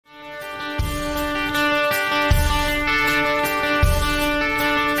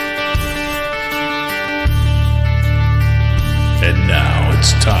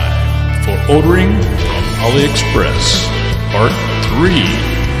Ordering from AliExpress, Part 3.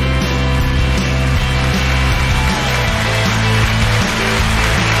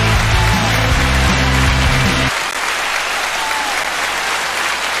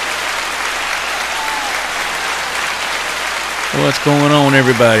 What's going on,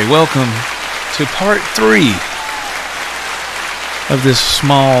 everybody? Welcome to Part 3 of this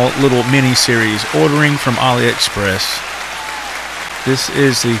small little mini-series, Ordering from AliExpress. This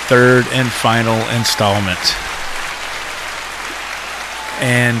is the third and final installment.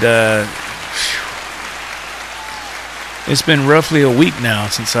 And it's been roughly a week now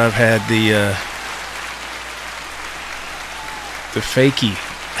since I've had the Fakie.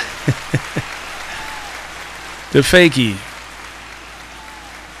 The Fakie.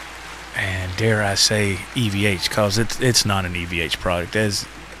 And dare I say EVH, because it's not an EVH product, as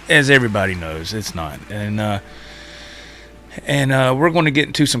everybody knows, it's not. And we're going to get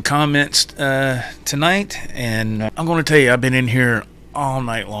into some comments tonight, and I'm going to tell you, I've been in here all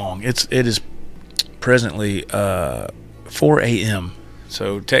night long. It is presently 4 a.m.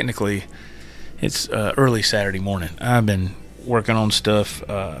 so technically it's early Saturday morning. I've been working on stuff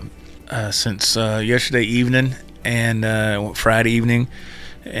since yesterday evening and Friday evening,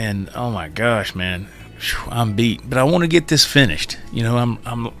 and oh my gosh, man, I'm beat, but I want to get this finished. You know,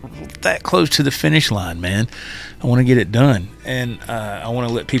 I'm that close to the finish line, man. I want to get it done, and I want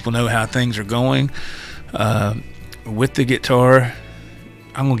to let people know how things are going with the guitar.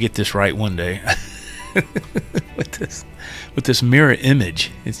 I'm gonna get this right one day. with this mirror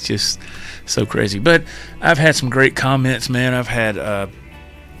image, it's just so crazy. But I've had some great comments, man. I've had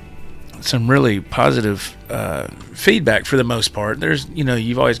some really positive feedback for the most part. There's, you know,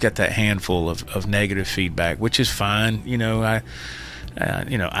 you've always got that handful of negative feedback, which is fine. You know,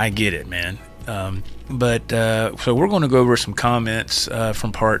 I get it, man. So we're going to go over some comments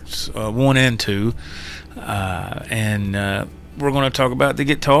from parts 1 and 2, and we're going to talk about the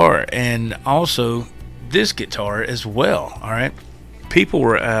guitar and also this guitar as well. All right, people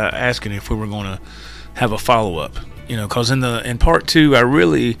were asking if we were going to have a follow-up. You know, because in part 2, I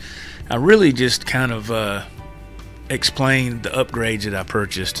really just kind of explained the upgrades that I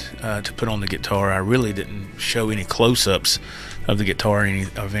purchased to put on the guitar. I really didn't show any close-ups of the guitar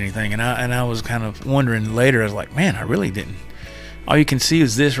of anything, and I was kind of wondering later. I was like, man, I really didn't. All you can see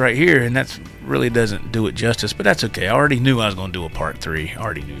is this right here, and that's really doesn't do it justice. But that's okay. I already knew I was going to do a part 3. I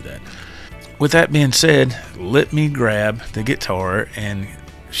already knew that. With that being said, let me grab the guitar and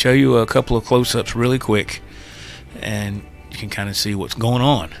show you a couple of close-ups really quick, and you can kind of see what's going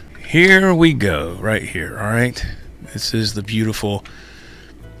on. Here we go, right here. All right, this is the beautiful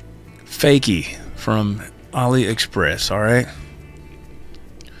Fakie from AliExpress. All right.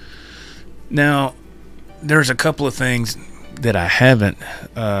 Now, there's a couple of things that I haven't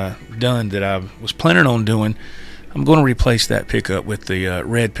done that I was planning on doing. I'm going to replace that pickup with the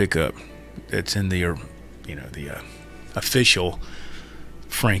red pickup that's in the, you know, the official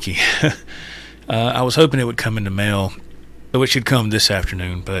Frankie. I was hoping it would come in the mail. So it should come this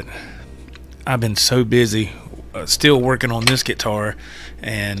afternoon, but I've been so busy still working on this guitar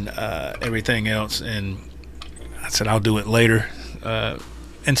and everything else, and I said I'll do it later,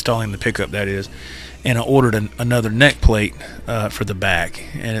 installing the pickup, that is. And I ordered another neck plate for the back,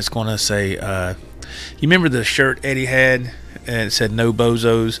 and it's going to say, you remember the shirt Eddie had, and it said "No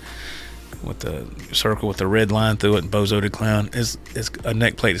Bozos" with the circle with the red line through it, and Bozo the Clown? It's a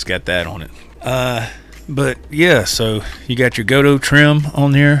neck plate that's got that on it. But yeah, so you got your Gotoh trim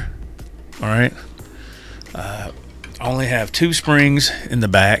on there. All right. I only have 2 springs in the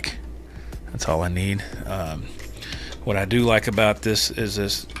back. That's all I need. What I do like about this is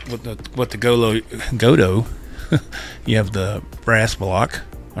this with the Gotoh, you have the brass block.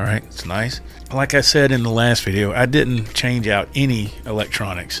 All right, it's nice. Like I said in the last video, I didn't change out any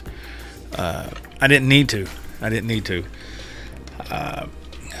electronics. I didn't need to.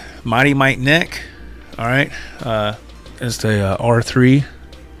 Mite neck. All right, it's the R3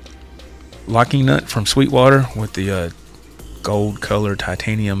 Lockingnut from Sweetwater with the gold color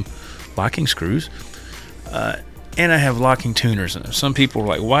titanium locking screws, and I have locking tuners. Some people are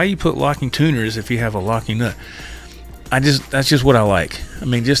like, why you put locking tuners if you have a locking nut? That's just what I like. I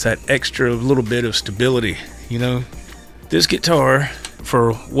mean, just that extra little bit of stability, you know. This guitar,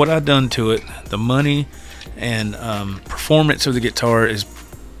 for what I've done to it, the money and performance of the guitar is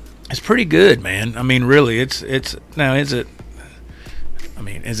pretty good, man. I mean, really, it's now, is it? I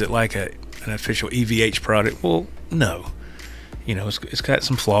mean, is it like an official EVH product? Well, no. You know, it's got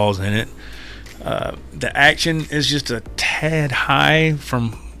some flaws in it. The action is just a tad high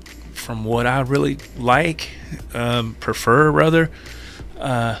from what I really like, prefer rather.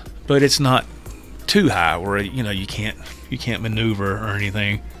 but it's not too high where, you know, you can't maneuver or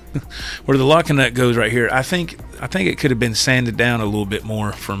anything. Where the Lockingnut goes right here, I think it could have been sanded down a little bit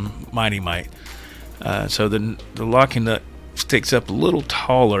more from Mite. So the Lockingnut sticks up a little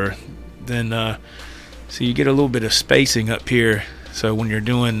taller than, so you get a little bit of spacing up here. So when you're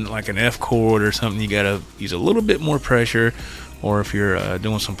doing like an F chord or something, you gotta use a little bit more pressure, or if you're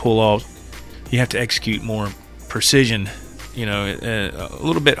doing some pull-offs, you have to execute more precision. You know, a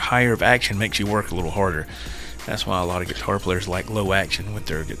little bit higher of action makes you work a little harder. That's why a lot of guitar players like low action with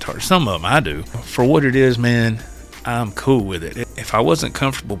their guitars. Some of them I do. For what it is, man, I'm cool with it. If I wasn't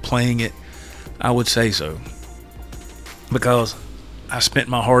comfortable playing it, I would say so, because I spent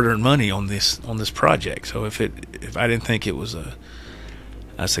my hard-earned money on this project. So if I didn't think it was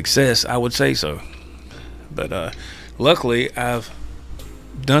a success, I would say so. But luckily, I've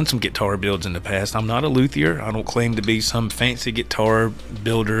done some guitar builds in the past. I'm not a luthier. I don't claim to be some fancy guitar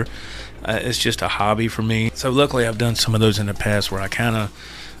builder. It's just a hobby for me. So luckily I've done some of those in the past where I kind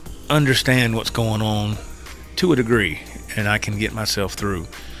of understand what's going on to a degree, and I can get myself through.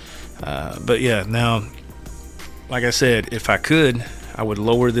 But yeah, now, like I said, if I could, I would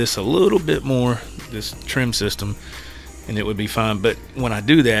lower this a little bit more, this trim system, and it would be fine. But when I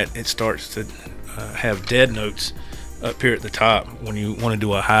do that, it starts to have dead notes up here at the top when you want to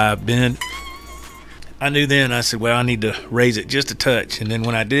do a high bend. I knew then, I said, well, I need to raise it just a touch. And then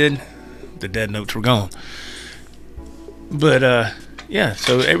when I did, the dead notes were gone. But yeah,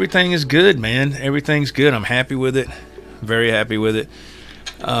 so everything is good, man. Everything's good. I'm happy with it. Very happy with it.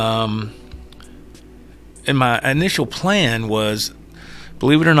 And my initial plan was,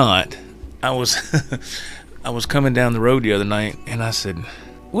 believe it or not, I was I was coming down the road the other night, and I said,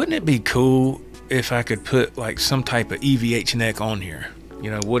 wouldn't it be cool if I could put like some type of EVH neck on here?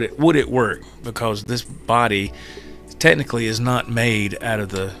 You know, would it work? Because this body technically is not made out of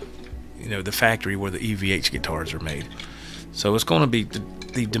the, you know, the factory where the EVH guitars are made. So it's going to be,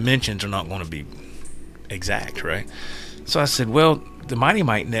 the dimensions are not going to be exact, right? So I said, well, the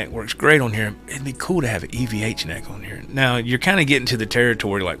Mite neck works great on here. It'd be cool to have an EVH neck on here. Now, you're kind of getting to the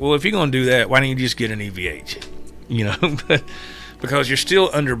territory like, well, if you're going to do that, why don't you just get an EVH? You know, because you're still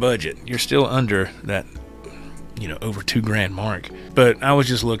under budget. You're still under that, you know, over $2,000 mark. But I was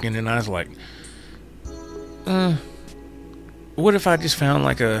just looking, and I was like, what if I just found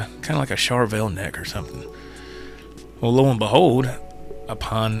like a kind of like a Charvel neck or something? Well, lo and behold,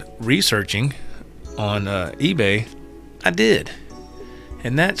 upon researching on eBay, I did.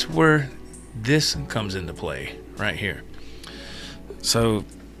 And that's where this comes into play right here. So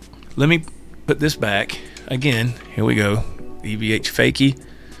let me put this back again. Here we go. EVH Fakie.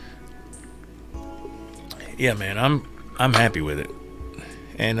 Yeah, man, I'm happy with it.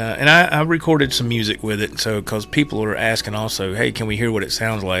 And I recorded some music with it, so because people are asking also, hey, can we hear what it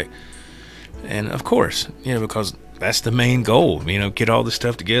sounds like? And of course, you know, because that's the main goal, you know, get all the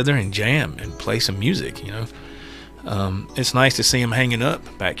stuff together and jam and play some music, you know. It's nice to see them hanging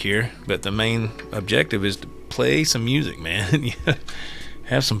up back here, but the main objective is to play some music, man.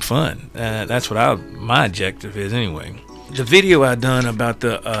 Have some fun. That's what my objective is anyway. The video I done about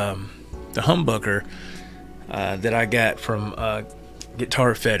the humbucker that I got from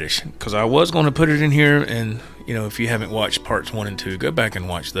GuitarFetish, because I was going to put it in here, and you know, if you haven't watched parts 1 and 2, go back and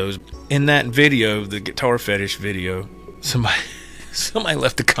watch those. In that video, the GuitarFetish video, somebody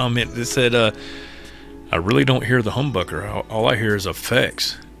left a comment that said, I really don't hear the humbucker. All I hear is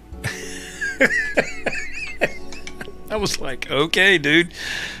effects. I was like, okay, dude.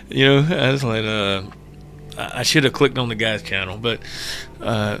 You know, I was like, I should have clicked on the guy's channel. But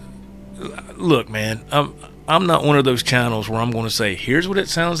look, man, I'm not one of those channels where I'm going to say, here's what it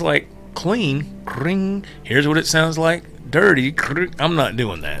sounds like clean, ring. Here's what it sounds like dirty. I'm not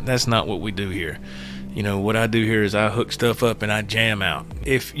doing that. That's not what we do here. You know, what I do here is I hook stuff up and I jam out.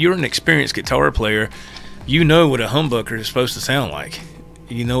 If you're an experienced guitar player, you know what a humbucker is supposed to sound like.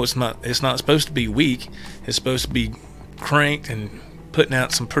 You know it's not supposed to be weak. It's supposed to be cranked and putting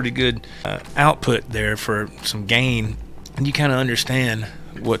out some pretty good output there for some gain, and you kind of understand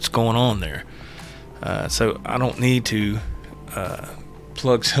what's going on there. So I don't need to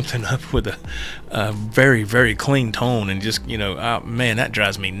plug something up with a very, very clean tone and just, you know, man, that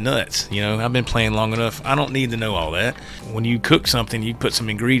drives me nuts. You know, I've been playing long enough. I don't need to know all that. When you cook something, you put some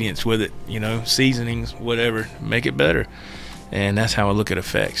ingredients with it, you know, seasonings, whatever, make it better. And that's how I look at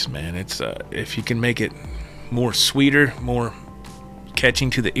effects, man. It's if you can make it more sweeter, more catching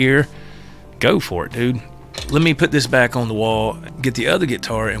to the ear, go for it, dude. Let me put this back on the wall, get the other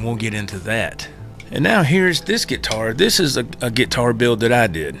guitar, and we'll get into that. And now here's this guitar. This is a guitar build that I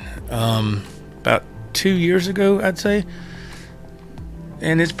did about 2 years ago, I'd say.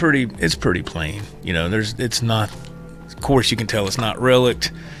 and it's pretty plain. You know, it's not, of course you can tell it's not relic.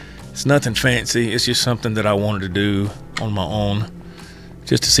 It's nothing fancy. It's just something that I wanted to do on my own,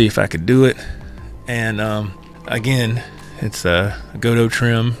 just to see if I could do it. And again, it's a Gotoh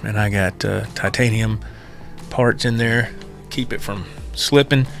trim, and I got titanium parts in there, keep it from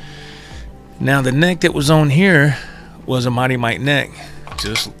slipping. Now the neck that was on here was a Mite neck,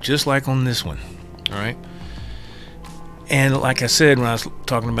 just like on this one. All right. And like I said, when I was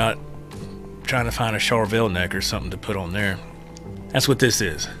talking about trying to find a Charvel neck or something to put on there, that's what this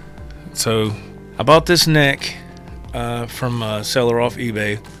is. So I bought this neck from a seller off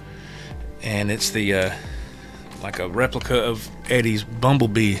eBay, and it's the like a replica of Eddie's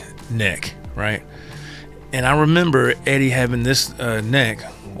Bumblebee neck, right? And I remember Eddie having this neck,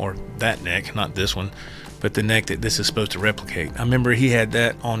 or that neck, not this one, but the neck that this is supposed to replicate. I remember he had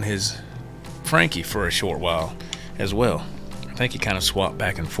that on his Frankie for a short while as well. I think he kind of swapped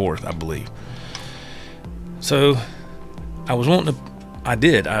back and forth, I believe. So I was wanting to,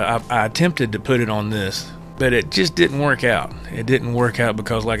 I attempted to put it on this, but it just didn't work out. It didn't work out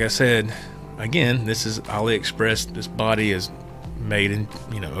because, like I said, again, this is AliExpress. This body is made in,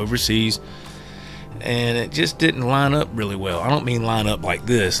 you know, overseas, and it just didn't line up really well. I don't mean line up like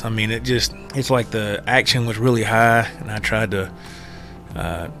this. I mean, it's like the action was really high, and I tried to,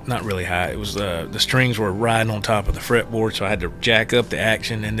 not really high. It was, the strings were riding on top of the fretboard, so I had to jack up the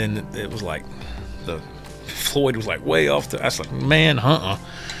action, and then it was like, the Floyd was like way off I was like, man,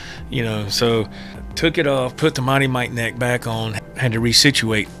 you know, so took it off, put the Mite neck back on, had to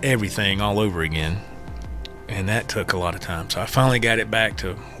resituate everything all over again, and that took a lot of time. So I finally got it back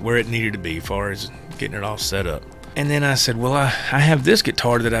to where it needed to be as far as getting it all set up. And then I said, well, I have this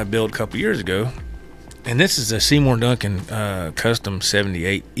guitar that I built a couple years ago, and this is a Seymour Duncan custom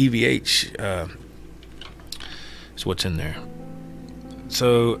 78 EVH. Is what's in there.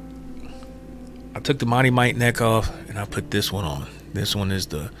 So I took the Mite neck off, and I put this one on. This one is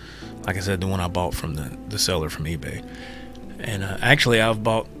the, like I said, the one I bought from the seller from eBay. And actually, I've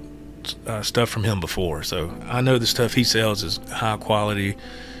bought stuff from him before, so I know the stuff he sells is high quality.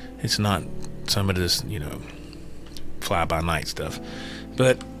 It's not some of this, you know, fly-by-night stuff.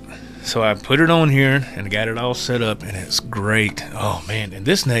 But so I put it on here and got it all set up, and it's great. Oh man, and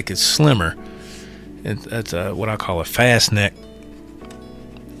this neck is slimmer. That's what I call a fast neck.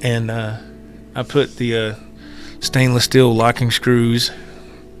 And I put the stainless steel locking screws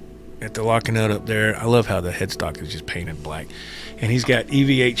at the Lockingnut up there. I love how the headstock is just painted black. And he's got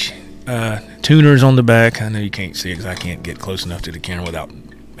EVH tuners on the back. I know you can't see it because I can't get close enough to the camera without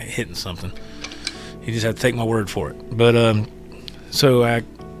hitting something. You just have to take my word for it. But so I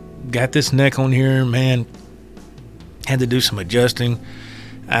got this neck on here, man. Had to do some adjusting.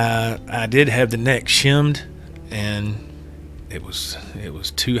 I did have the neck shimmed, and it was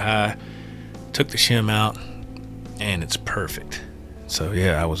too high. Took the shim out, and it's perfect. So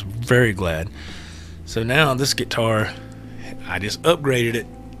yeah, I was very glad. So now this guitar, I just upgraded it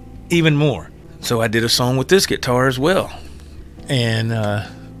even more. So I did a song with this guitar as well, and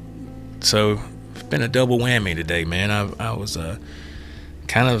so it's been a double whammy today, man. I was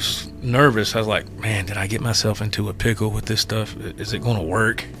kind of nervous. I was like, man, did I get myself into a pickle with this stuff? Is it going to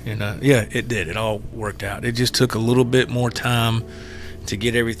work? And yeah, it did. It all worked out. It just took a little bit more time to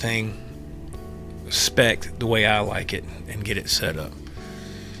get everything spec'd the way I like it and get it set up.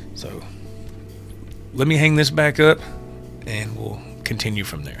 So let me hang this back up, and we'll continue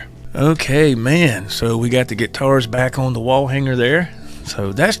from there. Okay, man, so we got the guitars back on the wall hanger there.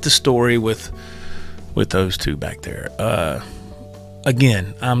 So that's the story with those two back there.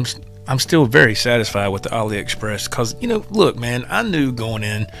 Again, I'm still very satisfied with the AliExpress, because, you know, look, man, I knew going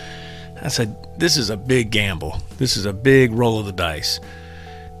in, I said, this is a big gamble. This is a big roll of the dice.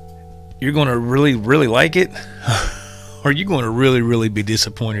 You're going to really, really like it, or you're going to really, really be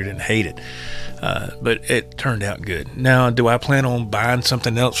disappointed and hate it. But it turned out good. Now, do I plan on buying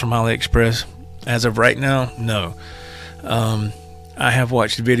something else from AliExpress? As of right now, no. I have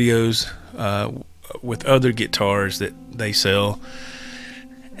watched videos with other guitars that they sell,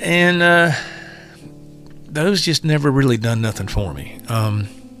 and those just never really done nothing for me. I've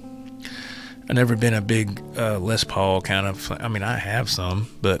never been a big Les Paul kind of, I mean, I have some,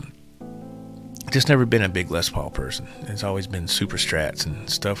 but just never been a big Les Paul person. It's always been Super Strats and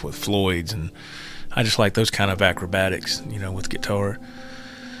stuff with Floyds, and I just like those kind of acrobatics, you know, with guitar.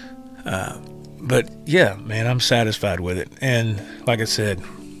 But yeah, man, I'm satisfied with it. And like I said,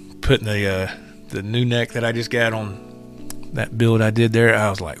 putting the new neck that I just got on that build I did there, I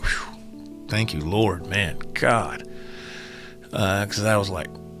was like, whew, thank you, Lord, man, God. Because I was like,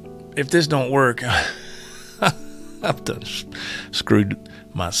 if this don't work, I've done screwed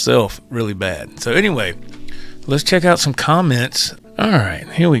myself really bad. So anyway, let's check out some comments. All right,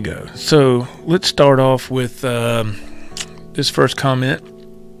 here we go. So let's start off with this first comment,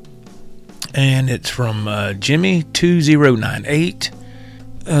 and it's from Jimmy2098.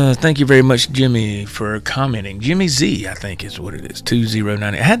 Thank you very much, Jimmy, for commenting. Jimmy Z, I think is what it is.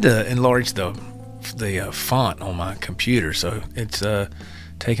 2098. I had to enlarge the font on my computer, so it's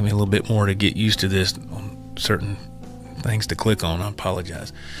taking me a little bit more to get used to this on certain things to click on. I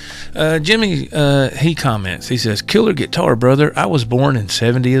apologize. Jimmy, he comments. He says, "Killer guitar, brother. I was born in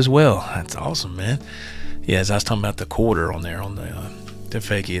 '70 as well." That's awesome, man. Yeah, as I was talking about the quarter on there on the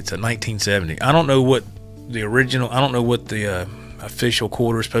Fakie, it's a 1970. I don't know what the original. I don't know what the official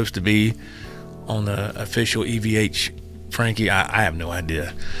quarter is supposed to be on the official EVH Frankie. I have no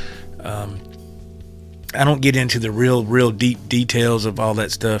idea. I don't get into the real deep details of all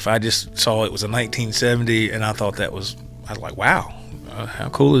that stuff. I just saw it was a 1970, and I thought I was like, wow, how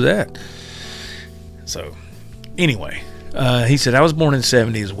cool is that? So anyway, he said, "I was born in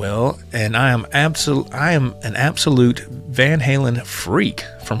 '70 as well, and I am an absolute Van Halen freak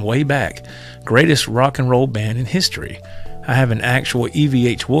from way back. Greatest rock and roll band in history. I have an actual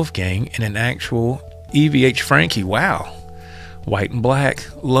EVH Wolfgang and an actual EVH Frankie. Wow. White and black.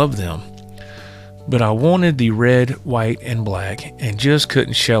 Love them. But I wanted the red, white, and black and just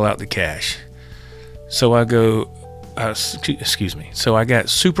couldn't shell out the cash. So I got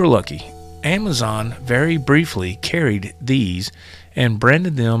super lucky. Amazon very briefly carried these and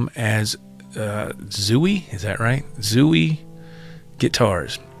branded them as Zooey, is that right? Zooey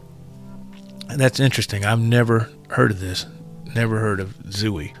guitars. That's interesting. I've never heard of this. Never heard of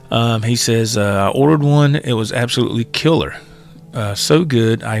Zooey. He says, I ordered one. It was absolutely killer. So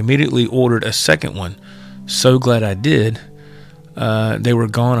good, I immediately ordered a second one. So glad I did. They were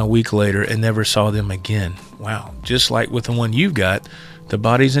gone a week later and never saw them again. Wow. Just like with the one you've got, the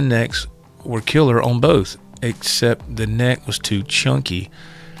bodies and necks were killer on both, except the neck was too chunky.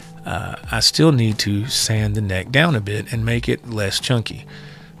 I still need to sand the neck down a bit and make it less chunky.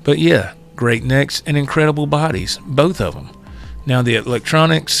 But yeah, great necks and incredible bodies, both of them. Now the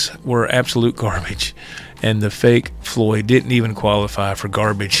electronics were absolute garbage, and the fake Floyd didn't even qualify for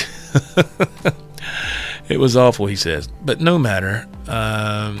garbage. It was awful, he says. But no matter.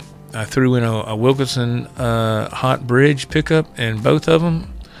 I threw in a Wilkinson hot bridge pickup, and both of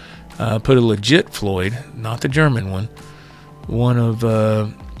them put a legit Floyd, not the German one. One of,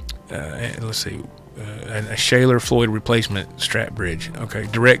 let's see, a Shaler Floyd replacement strap bridge. Okay,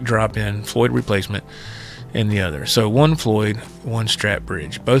 direct drop-in Floyd replacement. And the other. So one Floyd, one strap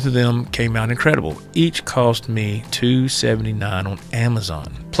bridge. Both of them came out incredible. Each cost me $279 on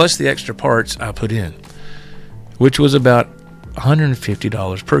Amazon, plus the extra parts I put in, which was about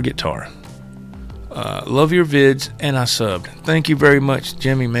 $150 per guitar. Love your vids, and I subbed. Thank you very much,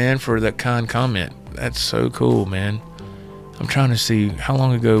 Jimmy, man, for that kind comment. That's so cool, man. I'm trying to see how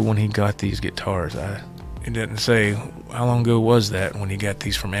long ago when he got these guitars. It didn't say how long ago was that when he got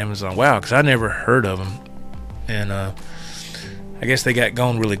these from Amazon. Wow, because I never heard of them. And I guess they got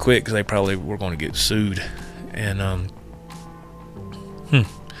gone really quick because they probably were going to get sued. And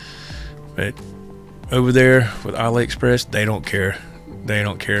but over there with AliExpress, they don't care. They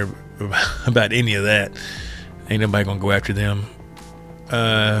don't care about any of that. Ain't nobody gonna go after them.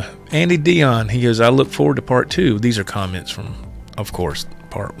 Andy Dion, he goes, I look forward to part 2. These are comments from, of course,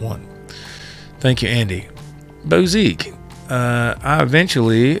 part 1. Thank you, Andy. Bozique, I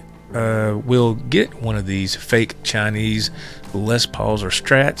eventually will get one of these fake Chinese Les Pauls or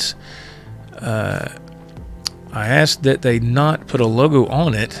Strats. I asked that they not put a logo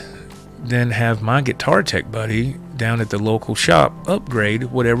on it, then have my guitar tech buddy down at the local shop upgrade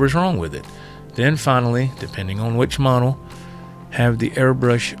whatever's wrong with it. Then finally, depending on which model, have the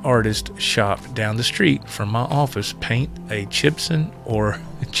airbrush artist shop down the street from my office paint a Chibson or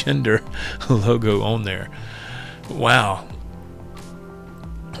Gender logo on there. Wow.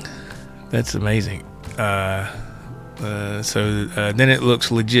 That's amazing. So then it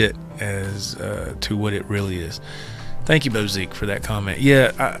looks legit as to what it really is. Thank you, Bozique, for that comment.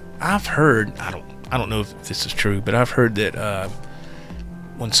 Yeah, I've heard, I don't know if this is true, but I've heard that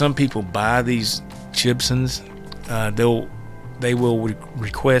when some people buy these Chibsons, they will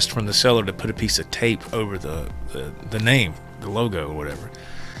request from the seller to put a piece of tape over the name, the logo, or whatever.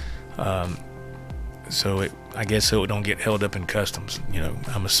 So I guess so it don't get held up in customs. You know,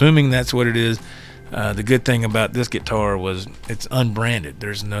 I'm assuming that's what it is. The good thing about this guitar was it's unbranded.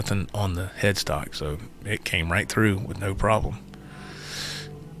 There's nothing on the headstock, so it came right through with no problem.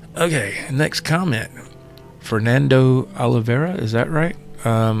 Okay, next comment. Fernando Oliveira, is that right?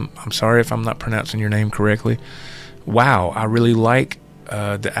 I'm sorry if I'm not pronouncing your name correctly, Wow, I really like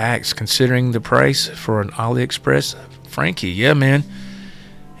the axe considering the price for an AliExpress Frankie. Yeah, man.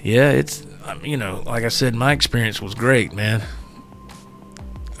 Yeah, it's, you know, like I said, my experience was great, man.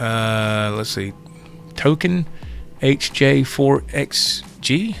 Let's see. Token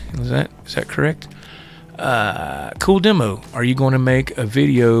HJ4XG. Is that correct? Cool demo. Are you going to make a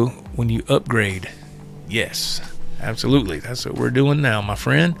video when you upgrade? Yes, absolutely. That's what we're doing now, my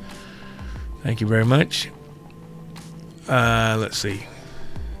friend. Thank you very much. Let's see.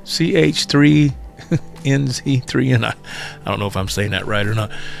 CH3NZ3, and I don't know if I'm saying that right or not.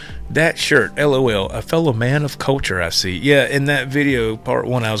 That shirt, LOL, a fellow man of culture, I see. Yeah, in that video, part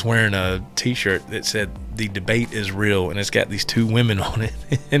 1, I was wearing a t-shirt that said, "The debate is real," and it's got these 2 women on it.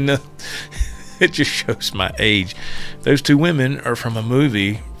 And it just shows my age. Those 2 women are from a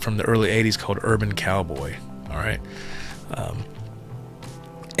movie from the early 80s called Urban Cowboy. All right.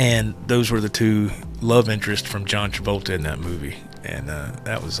 And those were the 2 love interests from John Travolta in that movie. And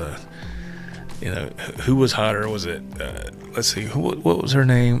that was you know, who was hotter? Was it, let's see, what was her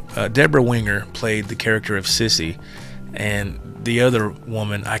name? Deborah Winger played the character of Sissy, and the other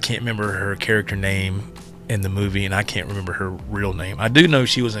woman, I can't remember her character name in the movie, and I can't remember her real name. I do know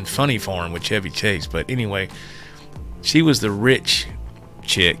she was in Funny Farm with Chevy Chase, but anyway, she was the rich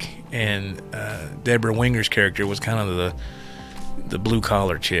chick, and Deborah Winger's character was kind of the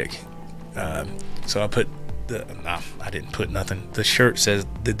blue-collar chick. So I put I didn't put nothing. The shirt says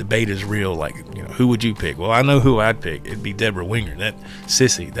the debate is real. Like, you know, who would you pick? Well, I know who I'd pick. It'd be Deborah Winger. That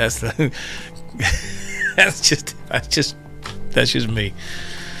Sissy. That's the. that's just me.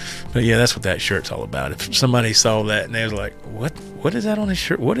 But yeah, that's what that shirt's all about. If somebody saw that and they was like, "What is that on his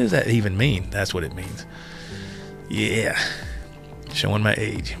shirt? What does that even mean?" That's what it means. Yeah, showing my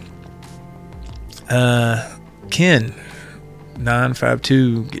age. Ken.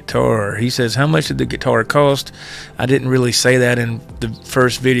 952 guitar. He says, how much did the guitar cost? I didn't really say that in the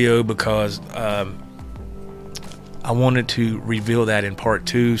first video because I wanted to reveal that in part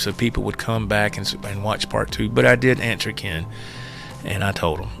 2 so people would come back and watch part 2. But I did answer Ken, and I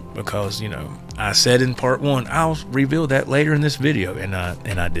told him because, you know, I said in part 1 I'll reveal that later in this video, and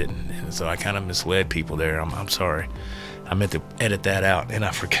I didn't. And so I kind of misled people there. I'm sorry. I meant to edit that out, and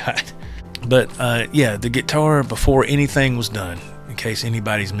I forgot. But yeah, the guitar, before anything was done, in case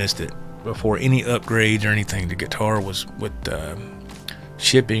anybody's missed it, before any upgrades or anything, the guitar was with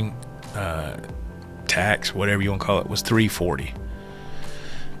shipping, tax, whatever you want to call it, was $340.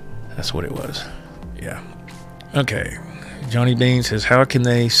 That's what it was. Yeah. Okay. Johnny Bean says, how can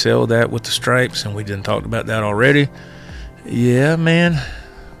they sell that with the stripes? And we didn't talk about that already. Yeah, man,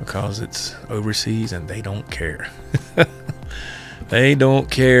 because it's overseas and they don't care. They don't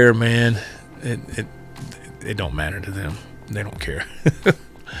care, man. It don't matter to them. They don't care.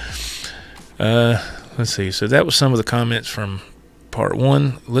 Let's see. So that was some of the comments from part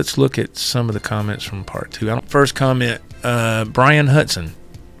 1. Let's look at some of the comments from part 2. First comment, Brian Hudson.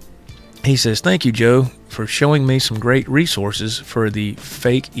 He says, thank you, Joe, for showing me some great resources for the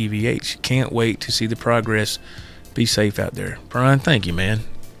fake EVH. Can't wait to see the progress. Be safe out there. Brian, thank you, man.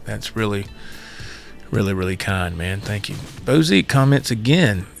 That's really kind, man. Thank you. Bozy comments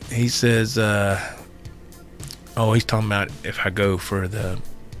again. He says, he's talking about if I go for the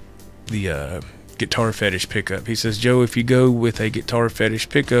GuitarFetish pickup. He says, Joe, if you go with a GuitarFetish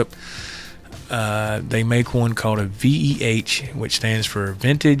pickup, they make one called a VEH, which stands for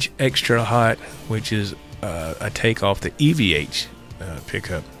Vintage Extra Hot, which is a takeoff the EVH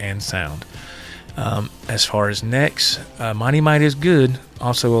pickup and sound. As far as necks, Mite is good.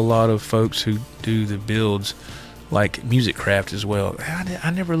 Also, a lot of folks who do the builds like Music Craft as well.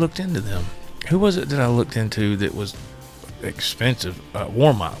 I never looked into them. Who was it that I looked into that was expensive?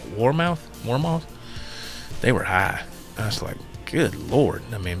 Warmouth? They were high. I was like, good Lord.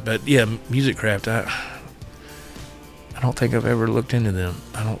 I mean, but yeah, Music Craft, I don't think I've ever looked into them.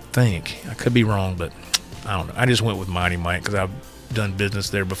 I don't think. I could be wrong, but I don't know. I just went with Mite because I've done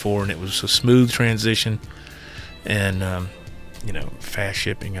business there before, and it was a smooth transition and fast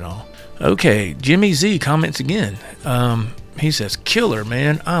shipping and all. Okay, Jimmy Z comments again. He says, killer,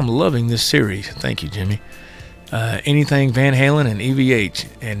 man, I'm loving this series. Thank you, Jimmy. Anything Van Halen and EVH,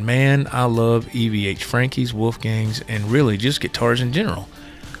 and man, I love EVH Frankies, Wolfgangs, and really just guitars in general,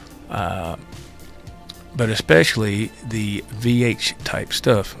 but especially the VH type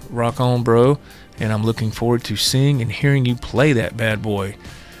stuff. Rock on, bro. And I'm looking forward to seeing and hearing you play that bad boy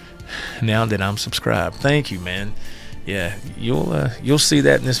now that I'm subscribed. Thank you, man. Yeah, you'll see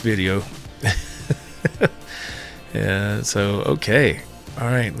that in this video. Yeah, so okay. All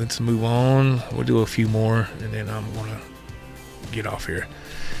right, let's move on. We'll do a few more and then I'm gonna get off here.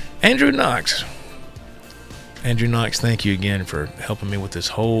 Andrew Knox. Andrew Knox, thank you again for helping me with this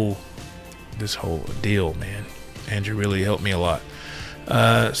whole deal, man. Andrew really helped me a lot.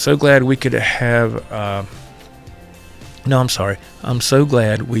 So glad we could have no, I'm sorry. I'm so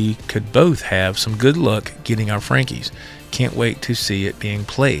glad we could both have some good luck getting our Frankies. Can't wait to see it being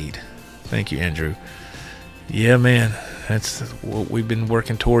played. Thank you, Andrew. Yeah, man, that's what we've been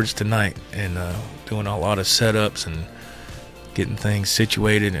working towards tonight, and doing a lot of setups and getting things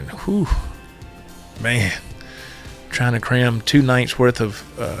situated, and whew, man, trying to cram 2 nights worth of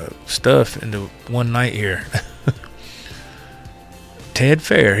stuff into one night here. Ted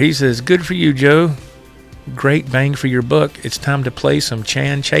Fair, he says, good for you, Joe. Great bang for your buck. It's time to play some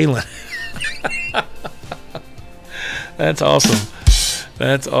Chan Chalin. That's awesome.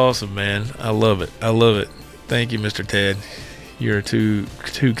 That's awesome, man. I love it. I love it. Thank you, Mr. Ted. You're too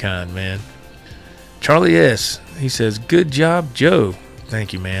kind, man. Charlie S., he says, good job, Joe.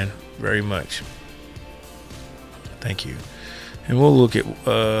 Thank you, man, very much. Thank you. And we'll look at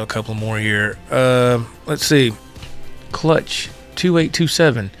a couple more here. Let's see. Clutch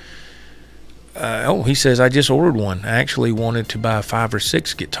 2827. He says, I just ordered one. I actually wanted to buy 5 or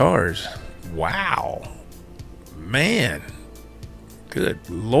 6 guitars. Wow. Man. Good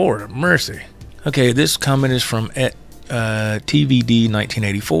Lord of mercy. Okay, this comment is from TVD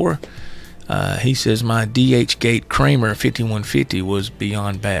 1984. He says, my DH Gate Kramer 5150 was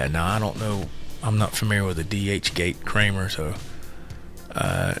beyond bad. Now, I don't know. I'm not familiar with the DH Gate Kramer, so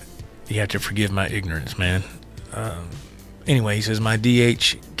you have to forgive my ignorance, man. Anyway, he says, my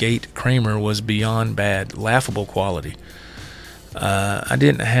DH Gate Kramer was beyond bad, laughable quality. I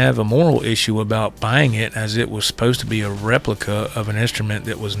didn't have a moral issue about buying it, as it was supposed to be a replica of an instrument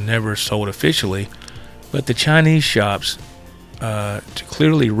that was never sold officially, but the Chinese shops, to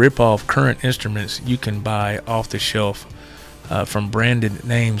clearly rip off current instruments you can buy off the shelf from branded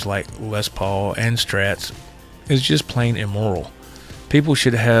names like Les Paul and Strats, is just plain immoral. People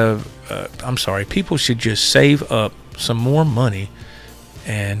should have, people should just save up some more money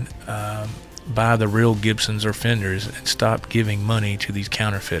and buy the real Gibsons or Fenders and stop giving money to these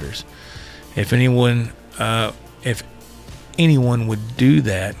counterfeiters. If anyone would do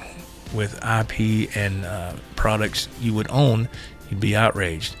that with IP and products you would own, you'd be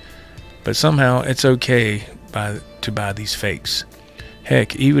outraged. But somehow it's okay to buy these fakes.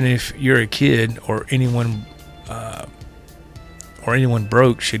 Heck, even if you're a kid or anyone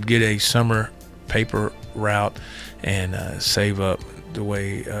broke should get a summer paper route and save up the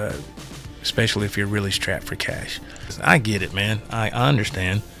way, especially if you're really strapped for cash. I get it, man. I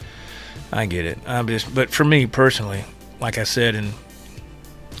understand. I get it. But for me personally, like I said in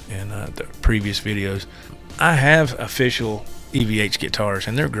the previous videos, I have official EVH guitars,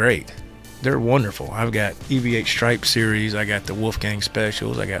 and they're great. They're wonderful. I've got EVH Strap series. I got the Wolfgang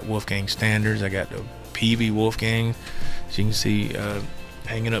Specials. I got Wolfgang Standards. I got the PV Wolfgang, as you can see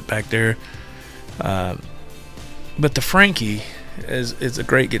hanging up back there. But the Frankie is a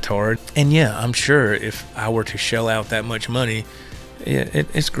great guitar, and yeah, I'm sure if I were to shell out that much money,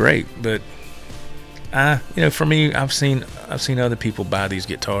 it's great. But for me, I've seen other people buy these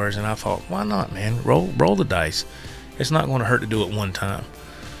guitars, and I thought, why not, man? Roll the dice. It's not going to hurt to do it one time.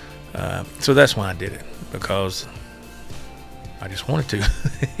 So that's why I did it, because I just wanted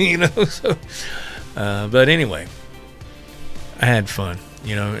to, So, but anyway, I had fun,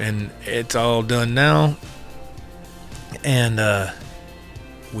 and it's all done now. And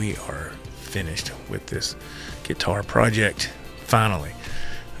we are finished with this guitar project finally.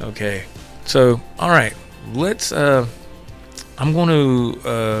 Okay, so all right, let's I'm going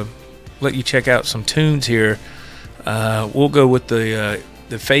to let you check out some tunes here. We'll go with the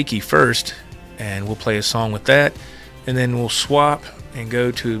Fakie first, and we'll play a song with that, and then we'll swap and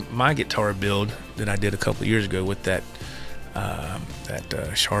go to my guitar build that I did a couple of years ago with that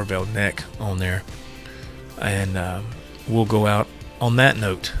Charvel neck on there, and we'll go out on that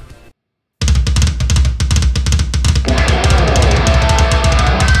note.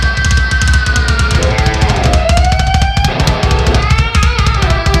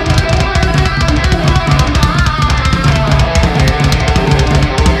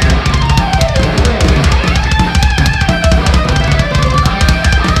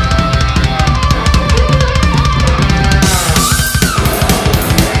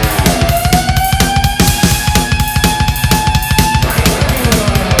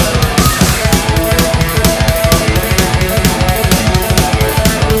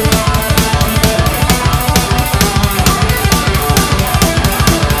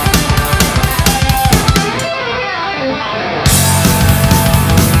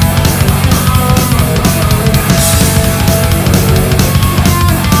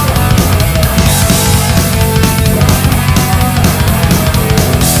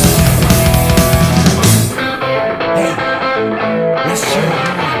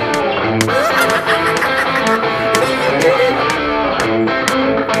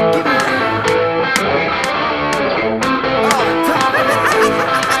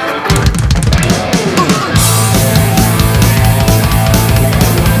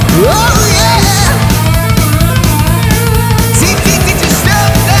 Oh yeah. Teacher stop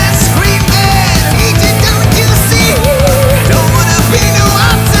that screaming. Teacher, don't you see? Don't wanna be no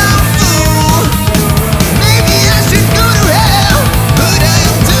uptown fool. Maybe I should go to hell, but I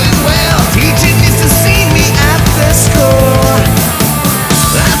am doing well. Teacher needs to see me after school.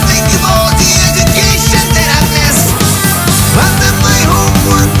 I think of all the education that I missed, but that my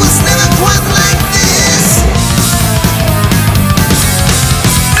homework was never quite like this.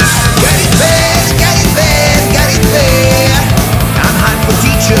 Get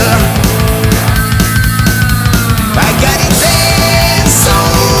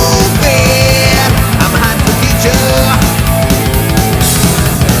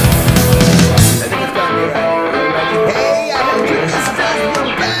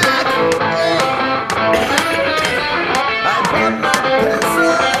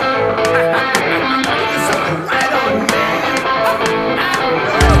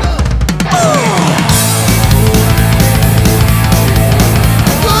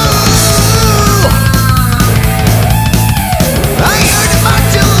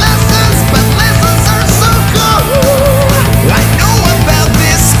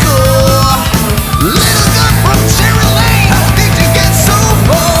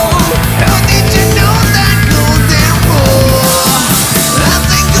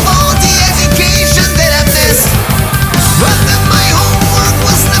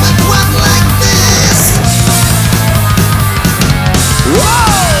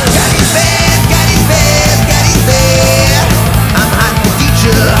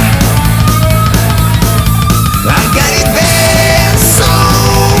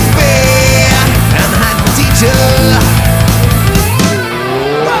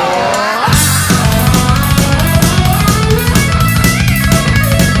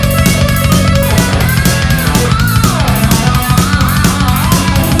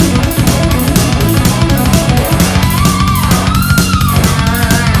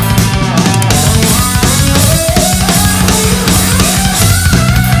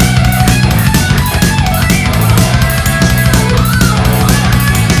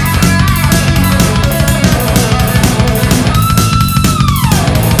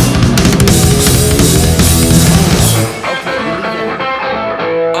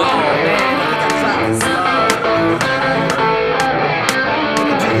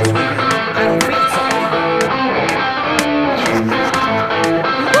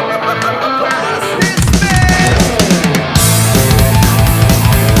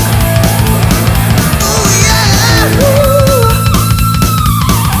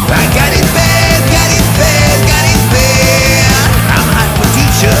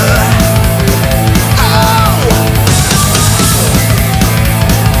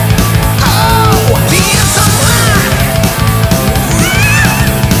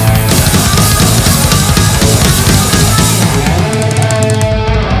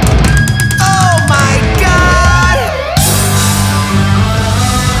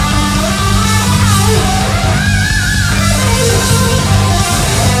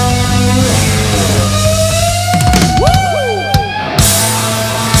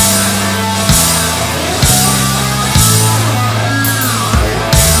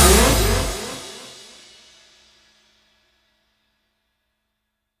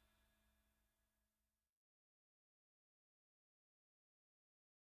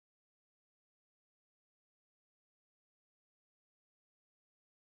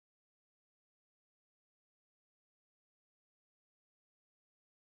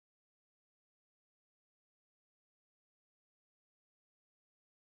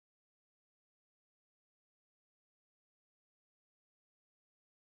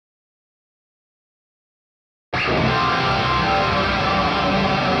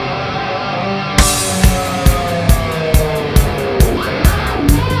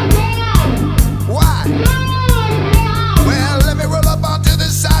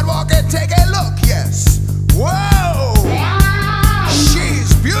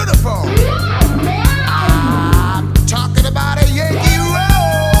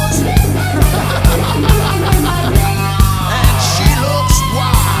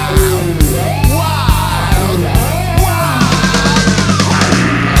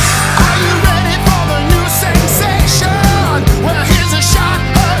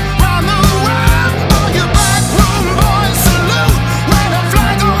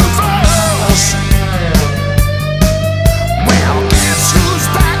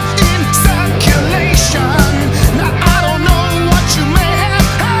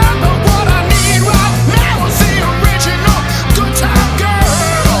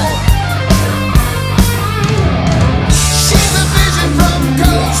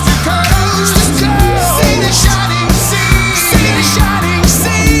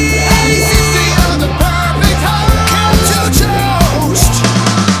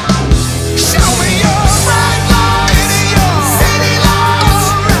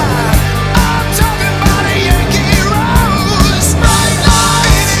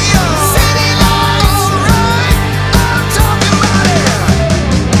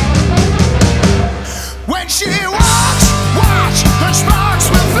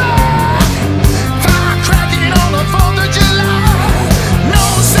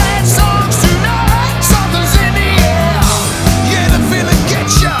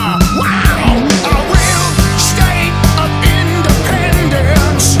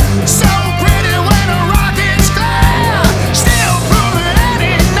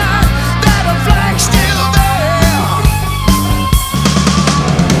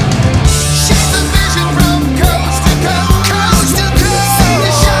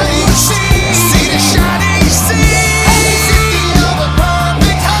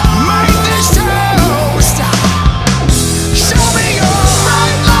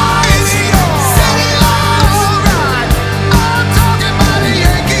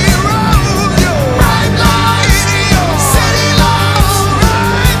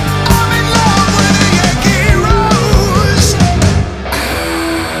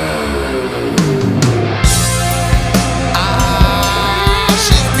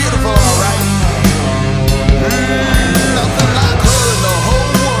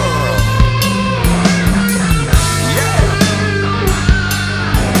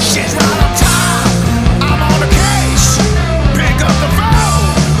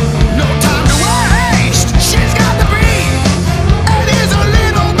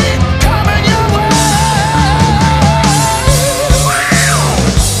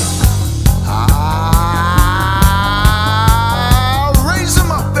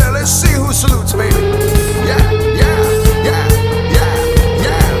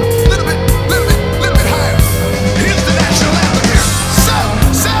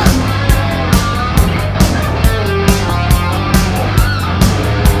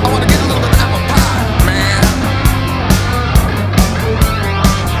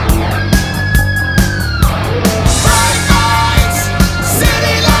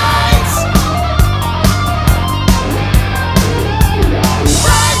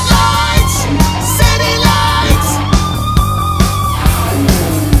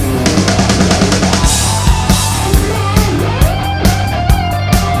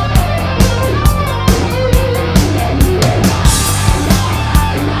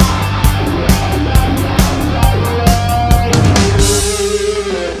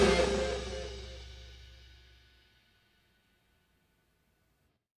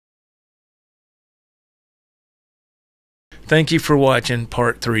thank you for watching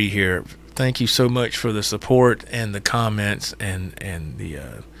part 3 here. Thank you so much for the support and the comments and the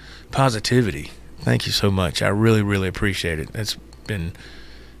positivity. Thank you so much. I really, really appreciate it. It's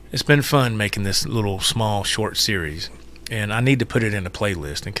been fun making this little small short series, and I need to put it in a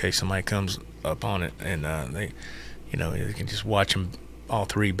playlist in case somebody comes up on it and they can just watch them all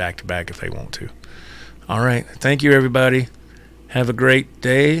 3 back to back if they want to. All right, thank you everybody. Have a great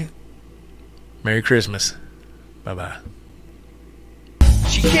day. Merry Christmas. Bye bye.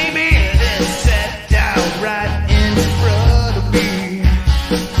 She came in and sat down right in front of me.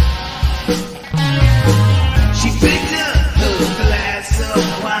 She picked up a glass of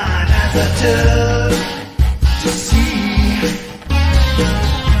wine as I took